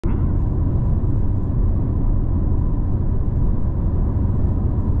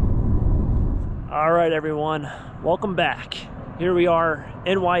All right, everyone, welcome back. Here we are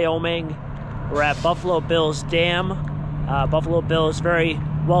in Wyoming. We're at Buffalo Bill's Dam. Buffalo Bill is very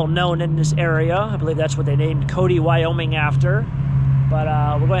well known in this area. I believe that's what they named Cody Wyoming after. But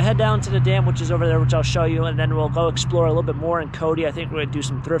we're going to head down to the dam, which is over there, which I'll show you, and then we'll go explore a little bit more in Cody. I think we're going to do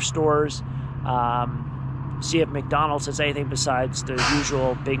some thrift stores, see if McDonald's has anything besides the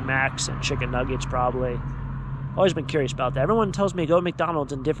usual Big Macs and chicken nuggets, probably. Always been curious about that. Everyone tells me go to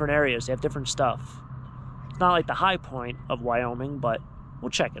McDonald's in different areas. They have different stuff. It's not like the high point of Wyoming, but we'll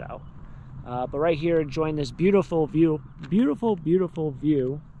check it out. But right here, enjoying this beautiful view, beautiful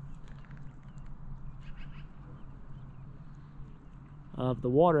view of the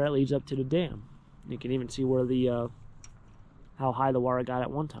water that leads up to the dam. You can even see where the how high the water got at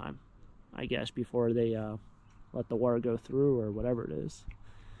one time, I guess, before they let the water go through or whatever it is.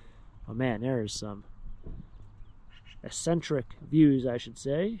 Oh man, there is some eccentric views, I should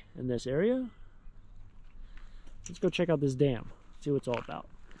say, in this area. Let's go check out this dam, see what it's all about.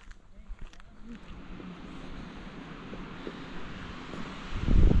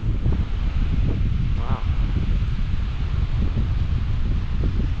 Wow.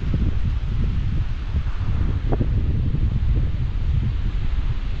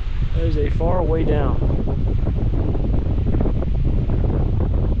 That is a far way down.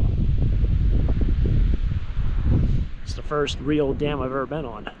 It's the first real dam I've ever been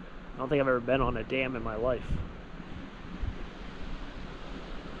on. I don't think I've ever been on a dam in my life.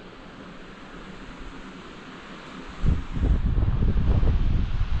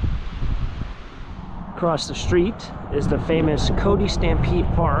 Across the street is the famous Cody Stampede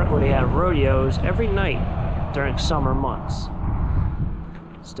Park, where they have rodeos every night during summer months.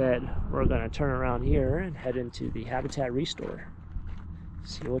 Instead, we're going to turn around here and head into the Habitat Restore.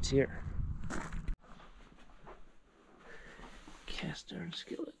 See what's here. Cast iron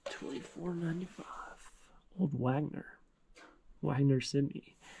skillet, $24.95. Old Wagner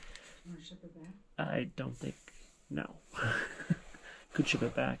Sydney. You want to ship it back? I don't think, no. Could ship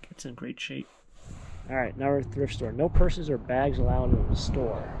it back. It's in great shape. All right, now we're at the thrift store. No purses or bags allowed in the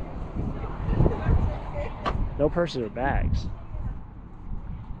store. No purses or bags.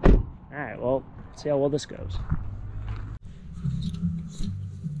 All right, well, let's see how well this goes.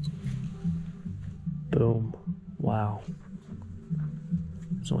 Boom. Wow.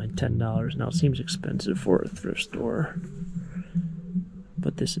 It's only $10. Now it seems expensive for a thrift store,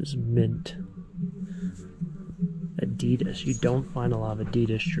 but this is mint. Adidas. You don't find a lot of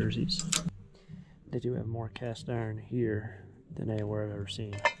Adidas jerseys. They do have more cast iron here than anywhere I've ever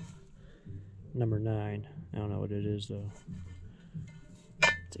seen. Number 9. I don't know what it is though.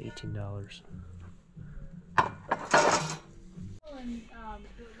 It's $18.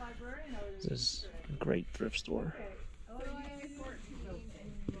 This is a great thrift store.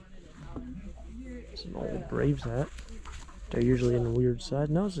 It's an old Braves hat. They're usually in the weird size.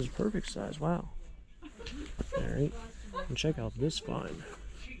 No, this is perfect size. Wow. Alright. And check out this find.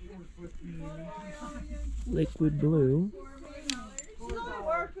 Liquid blue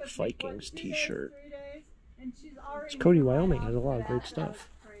Vikings t-shirt. It's Cody Wyoming, has a lot of great stuff.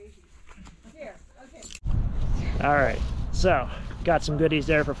 Alright, so got some goodies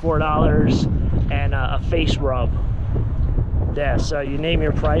there for $4 and a face rub. Yeah, so you name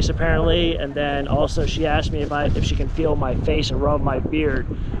your price apparently, and then also she asked me if she can feel my face and rub my beard,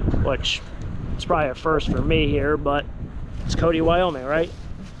 which it's probably a first for me here, but it's Cody, Wyoming, right?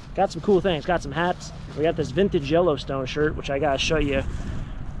 Got some cool things, got some hats. We got this vintage Yellowstone shirt, which I gotta show you.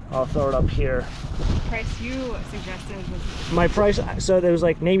 I'll throw it up here. The price you suggested was... My price, so it was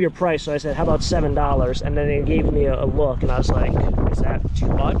like, name your price. So I said, how about $7? And then they gave me a look, and I was like, is that too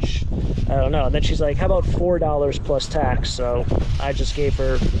much? I don't know. And then she's like, how about $4 plus tax? So I just gave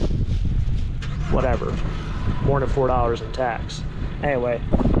her, whatever, more than $4 in tax. Anyway,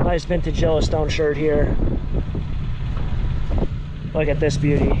 nice vintage Yellowstone shirt here. Look at this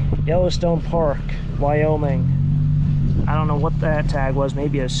beauty. Yellowstone Park, Wyoming. I don't know what that tag was.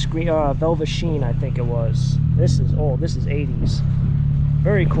 Maybe a screen, Velvet Sheen, I think it was. This is old. This is 80s.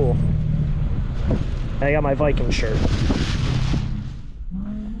 Very cool. I got my Viking shirt.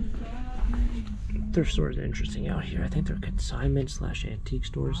 Thrift stores are interesting out here. I think they're consignment / antique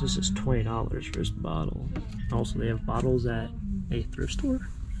stores. This is $20 for this bottle. Also, they have bottles at a thrift store.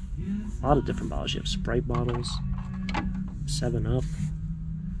 A lot of different bottles. You have Sprite bottles, 7-Up,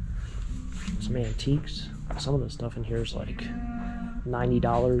 some antiques. Some of the stuff in here is like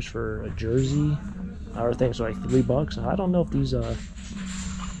 $90 for a jersey. Other things are like $3. I don't know if these oh,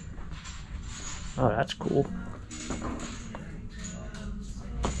 that's cool.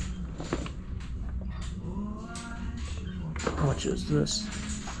 How much is this?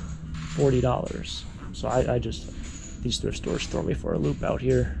 $40. So I just, these thrift stores throw me for a loop out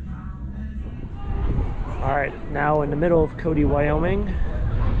here. All right, now in the middle of Cody, Wyoming.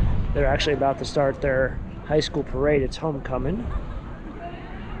 They're actually about to start their high school parade. It's homecoming.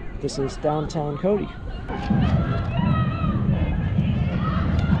 This is downtown Cody.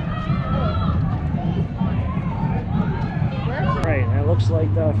 Right, and it looks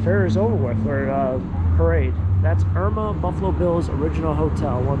like the fair is over with, or parade. That's Irma Buffalo Bill's original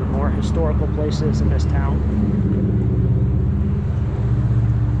hotel, one of the more historical places in this town.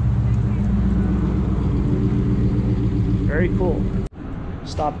 Very cool.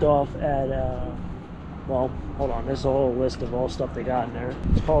 Stopped off at, well, hold on, there's a whole list of all stuff they got in there.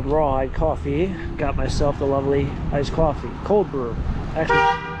 It's called Rawhide Coffee. Got myself the lovely iced coffee, cold brew. Actually,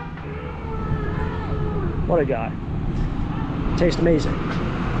 what a guy. Tastes amazing.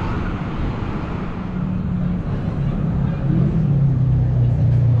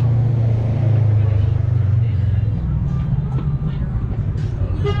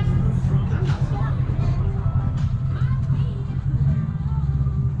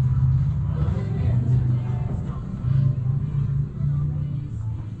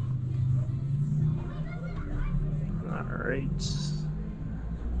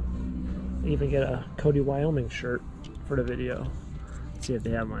 Even get a Cody Wyoming shirt for the video. Let's see if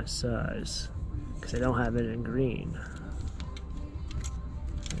they have my size, because they don't have it in green.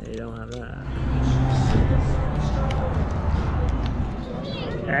 They don't have that.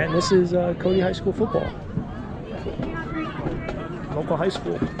 And this is Cody High School football. Local high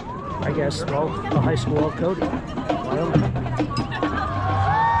school, I guess. Well, the high school of Cody, Wyoming.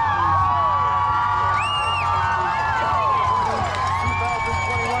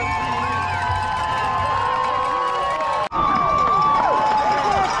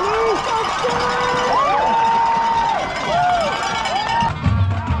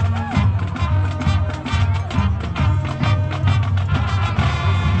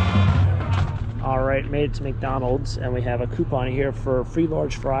 Made it to McDonald's, and we have a coupon here for free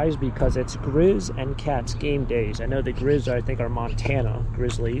large fries because it's Grizz and Cats game days. I know the Grizz, I think, are Montana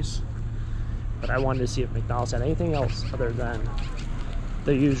Grizzlies, but I wanted to see if McDonald's had anything else other than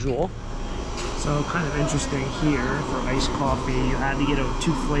the usual. So kind of interesting here for iced coffee. You had to get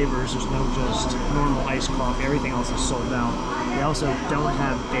two flavors. There's no just normal iced coffee. Everything else is sold out. They also don't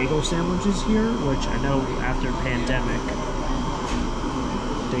have bagel sandwiches here, which I know after pandemic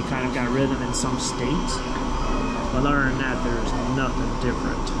they kind of got rid of them in some states, but other than that, there's nothing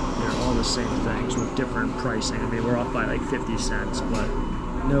different. They're all the same things with different pricing. I mean, we're off by like 50 cents, but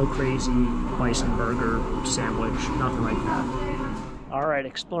no crazy bison burger sandwich, nothing like that. All right,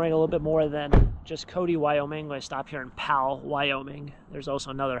 exploring a little bit more than just Cody, Wyoming. I'm going to stop here in Powell, Wyoming. There's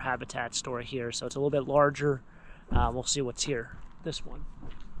also another Habitat store here, so it's a little bit larger. We'll see what's here. This one.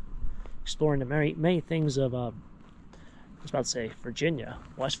 Exploring the many things of I was about to say Virginia,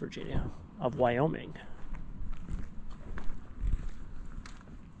 West Virginia, of Wyoming.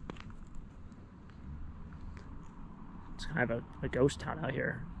 It's kind of a ghost town out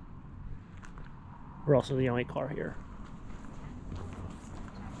here. We're also the only car here.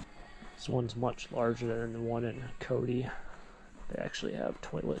 This one's much larger than the one in Cody. They actually have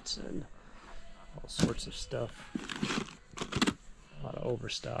toilets and all sorts of stuff. A lot of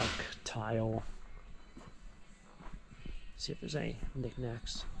overstock, tile. See if there's any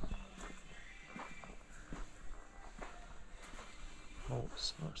knickknacks. Oh,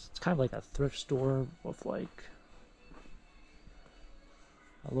 so it's kind of like a thrift store with like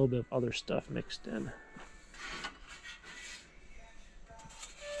a little bit of other stuff mixed in.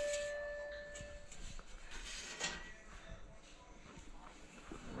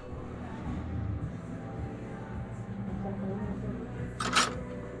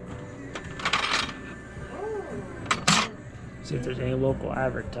 See if there's any local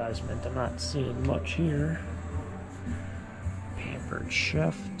advertisement. I'm not seeing much here. Pampered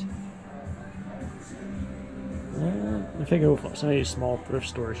Chef. I figure with some of these small thrift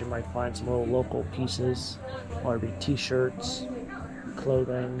stores you might find some little local pieces, or it'd be t-shirts,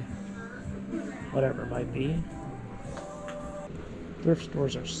 clothing, whatever it might be. Thrift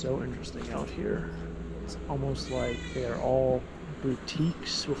stores are so interesting out here. It's almost like they are all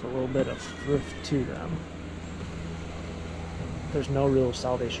boutiques with a little bit of thrift to them. There's no real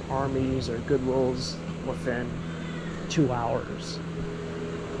Salvation Armies or Goodwills within 2 hours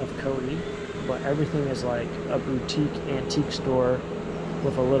of Cody, but everything is like a boutique antique store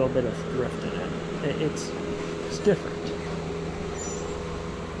with a little bit of thrift in it. It's different.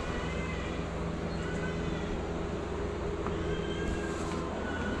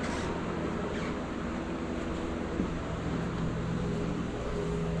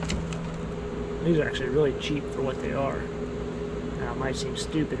 These are actually really cheap for what they are. Now, it might seem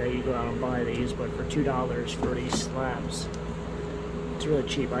stupid that you go out and buy these, but for $2 for these slabs, it's really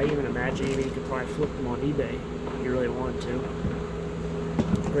cheap. I even imagine you could probably flip them on eBay if you really want to.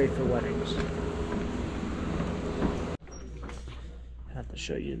 Great for weddings. I have to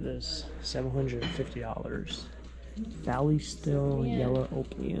show you this. $750. Valley Still Yellow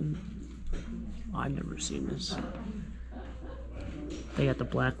Opalian. I've never seen this. They got the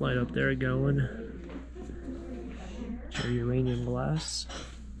black light up there going. Show uranium glass.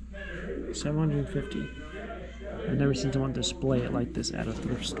 $750. I've never seen someone display it like this at a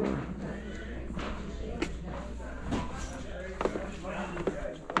thrift store.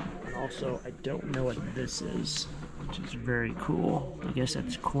 And also, I don't know what this is, which is very cool. I guess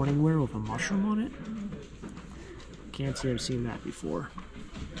that's Corningware with a mushroom on it. Can't say I've seen that before.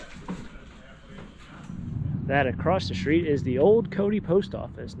 That across the street is the old Cody post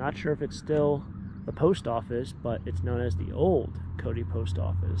office. Not sure if it's still the post office, but it's known as the old Cody post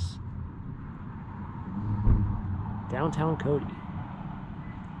office. Downtown Cody.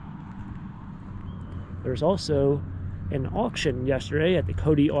 There's also an auction yesterday at the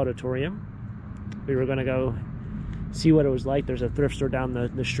Cody Auditorium. We were going to go see what it was like. There's a thrift store down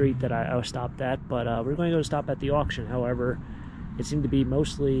the street that I was stopped at, but we're going to go stop at the auction. However, it seemed to be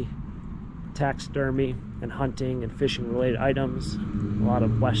mostly taxidermy and hunting and fishing related items. A lot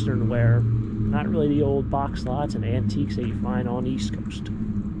of Western wear. Not really the old box lots and antiques that you find on the East Coast.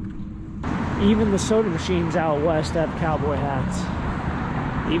 Even the soda machines out west have cowboy hats.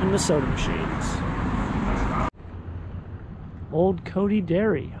 Even the soda machines. Old Cody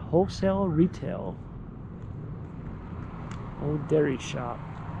Dairy, wholesale retail. Old dairy shop.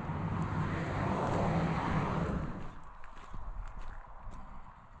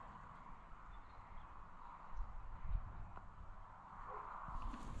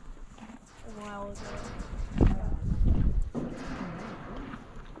 A while ago.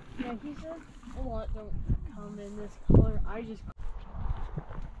 Yeah, he said a lot don't come in this color. I just.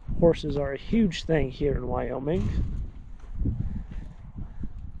 Horses are a huge thing here in Wyoming.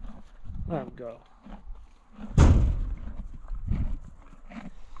 Let them go.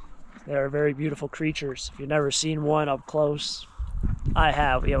 They're very beautiful creatures. If you've never seen one up close, I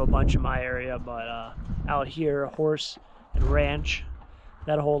have. We have a bunch in my area, but out here, a horse and ranch,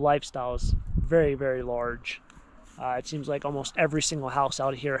 that whole lifestyle is very, very large. It seems like almost every single house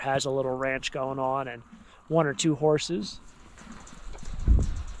out here has a little ranch going on and one or two horses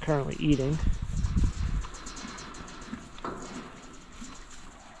currently eating.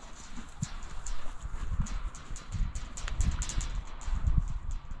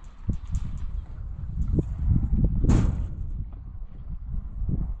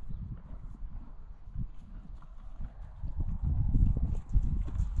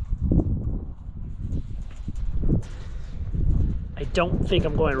 I don't think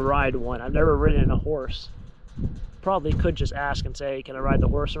I'm going to ride one. I've never ridden a horse. Probably could just ask and say, can I ride the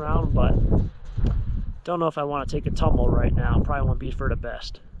horse around? But don't know if I want to take a tumble right now. Probably won't be for the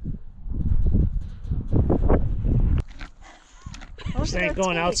best. This ain't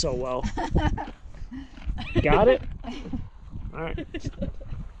going out so well. Got it? Alright.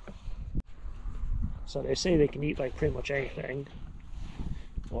 So they say they can eat like pretty much anything.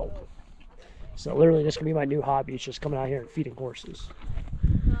 Well, so literally this can be my new hobby. It's just coming out here and feeding horses.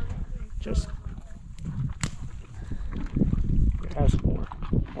 Just have some more.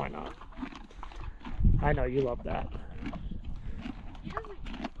 Why not? I know you love that.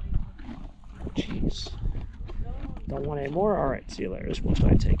 Jeez. Don't want any more? Alright, see you later. This one's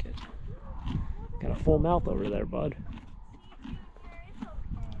going to take it. Got a full mouth over there, bud.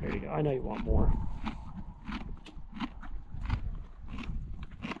 There you go. I know you want more.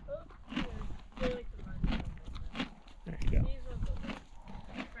 There you go.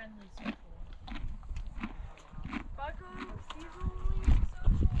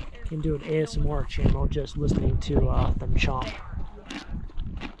 Can do an ASMR channel just listening to them chomp.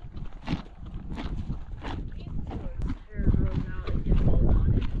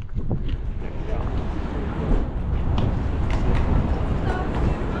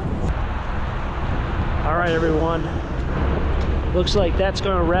 Alright everyone, looks like that's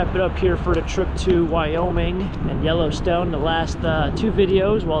going to wrap it up here for the trip to Wyoming and Yellowstone. The last two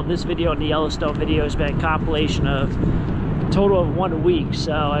videos, well this video and the Yellowstone video has been a compilation of a total of 1 week,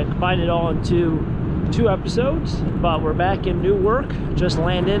 so I combined it all into 2 episodes, but we're back in new work, just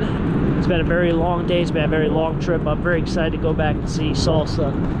landed. It's been a very long day, it's been a very long trip. I'm very excited to go back and see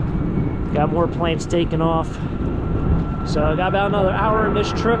Salsa. Got more planes taking off, so I got about another hour in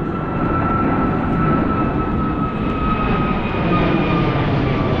this trip.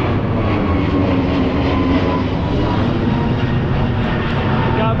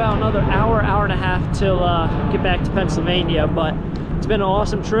 hour and a half till get back to Pennsylvania, but it's been an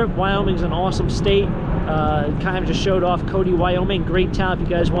awesome trip. Wyoming's an awesome state. Kind of just showed off Cody, Wyoming. Great town if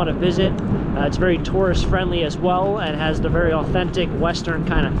you guys want to visit. It's very tourist friendly as well, and has the very authentic Western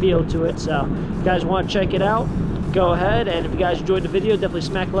kind of feel to it. So if you guys want to check it out, go ahead. And if you guys enjoyed the video, definitely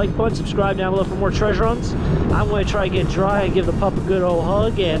smack the like button, subscribe down below for more treasure hunts. I'm going to try to get dry and give the pup a good old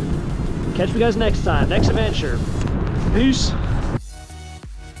hug, and catch you guys next time, next adventure. Peace.